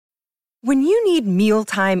When you need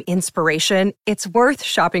mealtime inspiration, it's worth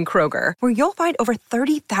shopping Kroger, where you'll find over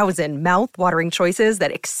 30,000 mouth-watering choices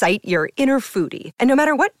that excite your inner foodie. And no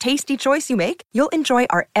matter what tasty choice you make, you'll enjoy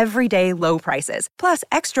our everyday low prices, plus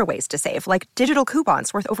extra ways to save, like digital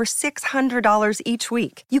coupons worth over $600 each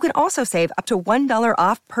week. You can also save up to $1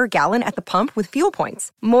 off per gallon at the pump with fuel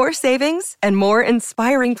points. More savings and more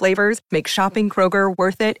inspiring flavors make shopping Kroger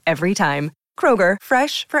worth it every time. Kroger,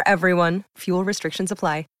 fresh for everyone. Fuel restrictions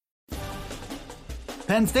apply.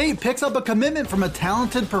 Penn State picks up a commitment from a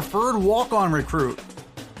talented preferred walk-on recruit.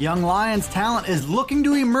 Young Lions talent is looking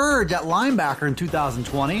to emerge at linebacker in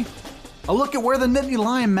 2020. A look at where the Nittany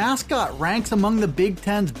Lion mascot ranks among the Big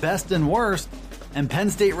Ten's best and worst. And Penn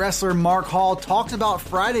State wrestler Mark Hall talks about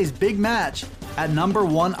Friday's big match at number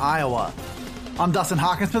 1 Iowa. I'm Dustin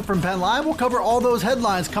Hockensmith from Penn Live. We'll cover all those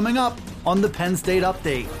headlines coming up on the Penn State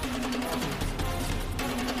Update.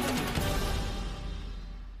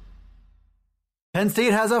 Penn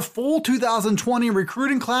State has a full 2020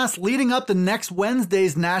 recruiting class leading up to next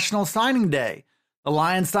Wednesday's National Signing Day. The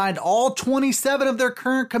Lions signed all 27 of their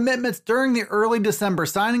current commitments during the early December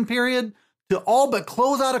signing period to all but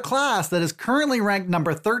close out a class that is currently ranked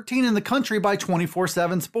number 13 in the country by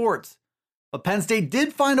 24/7 Sports. But Penn State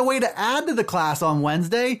did find a way to add to the class on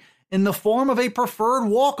Wednesday in the form of a preferred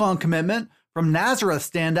walk-on commitment from Nazareth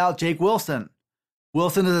standout Jake Wilson.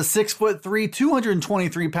 Wilson is a 6'3",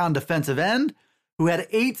 223-pound defensive end who had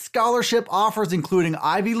 8 scholarship offers including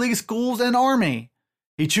Ivy League schools and Army.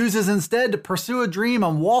 He chooses instead to pursue a dream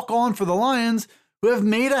and walk on for the Lions, who have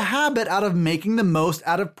made a habit out of making the most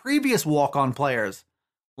out of previous walk-on players.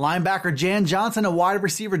 Linebacker Jan Johnson and wide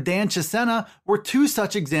receiver Dan Chisena were 2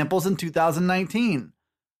 such examples in 2019.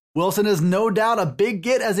 Wilson is no doubt a big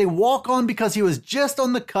get as a walk-on because he was just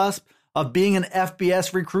on the cusp of being an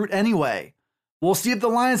FBS recruit anyway. We'll see if the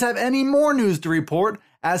Lions have any more news to report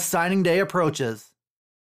as signing day approaches.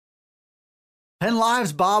 Penn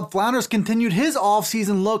Live's Bob Flounders continued his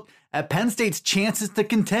off-season look at Penn State's chances to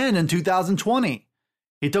contend in 2020.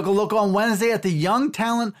 He took a look on Wednesday at the young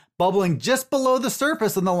talent bubbling just below the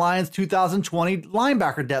surface on the Lions' 2020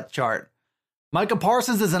 linebacker depth chart. Micah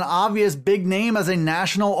Parsons is an obvious big name as a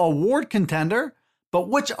national award contender, but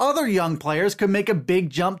which other young players could make a big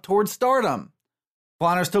jump towards stardom?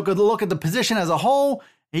 Flounders took a look at the position as a whole.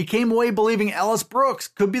 He came away believing Ellis Brooks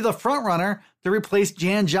could be the frontrunner to replace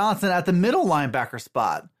Jan Johnson at the middle linebacker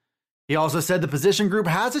spot. He also said the position group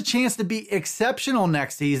has a chance to be exceptional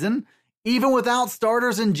next season, even without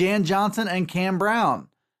starters in Jan Johnson and Cam Brown.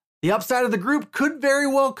 The upside of the group could very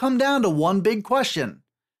well come down to one big question.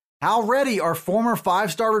 How ready are former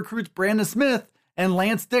 5-star recruits Brandon Smith and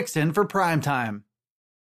Lance Dixon for primetime?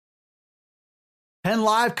 Penn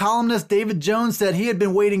Live columnist David Jones said he had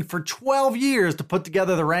been waiting for 12 years to put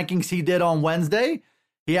together the rankings he did on Wednesday.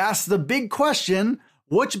 He asked the big question,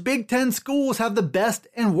 which Big Ten schools have the best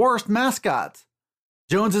and worst mascots?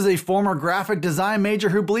 Jones is a former graphic design major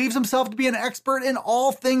who believes himself to be an expert in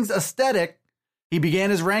all things aesthetic. He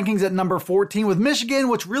began his rankings at number 14 with Michigan,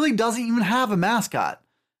 which really doesn't even have a mascot.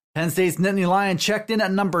 Penn State's Nittany Lion checked in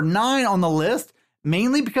at number 9 on the list,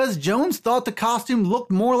 mainly because Jones thought the costume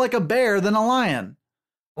looked more like a bear than a lion.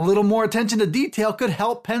 A little more attention to detail could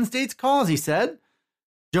help Penn State's cause, he said.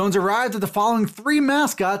 Jones arrived at the following 3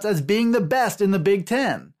 mascots as being the best in the Big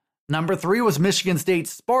Ten. Number 3 was Michigan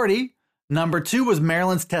State's Sparty. Number 2 was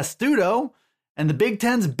Maryland's Testudo. And the Big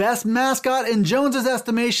Ten's best mascot in Jones's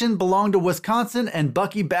estimation belonged to Wisconsin and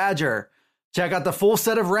Bucky Badger. Check out the full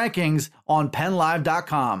set of rankings on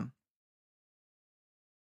PennLive.com.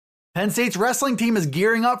 Penn State's wrestling team is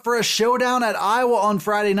gearing up for a showdown at Iowa on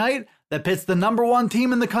Friday night that pits the number 1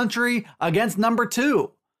 team in the country against number 2.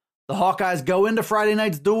 The Hawkeyes go into Friday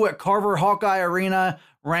night's duel at Carver Hawkeye Arena,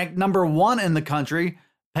 ranked number 1 in the country.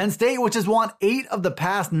 Penn State, which has won 8 of the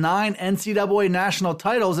past 9 NCAA national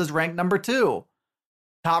titles, is ranked number 2.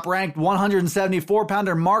 Top-ranked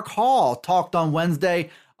 174-pounder Mark Hall talked on Wednesday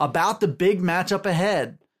about the big matchup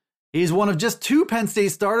ahead. He's one of just 2 Penn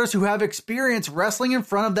State starters who have experience wrestling in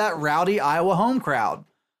front of that rowdy Iowa home crowd.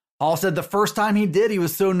 Hall said the first time he did, he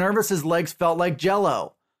was so nervous his legs felt like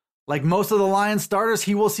jello. Like most of the Lions starters,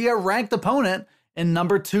 he will see a ranked opponent in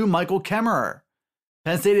number 2 Michael Kemmerer.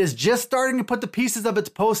 Penn State is just starting to put the pieces of its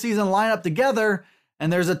postseason lineup together,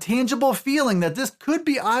 and there's a tangible feeling that this could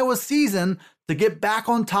be Iowa's season to get back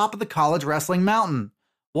on top of the college wrestling mountain.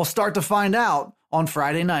 We'll start to find out on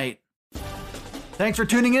Friday night. Thanks for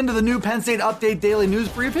tuning in to the new Penn State Update Daily News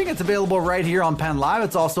Briefing. It's available right here on Penn Live.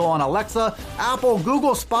 It's also on Alexa, Apple,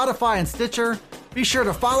 Google, Spotify, and Stitcher. Be sure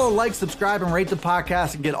to follow, like, subscribe, and rate the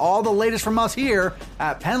podcast and get all the latest from us here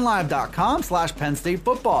at PennLive.com/Penn State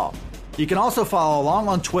Football. You can also follow along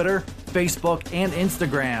on Twitter, Facebook, and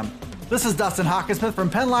Instagram. This is Dustin Hockenssmith from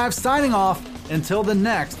Penn Live signing off until the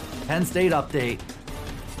next Penn State update.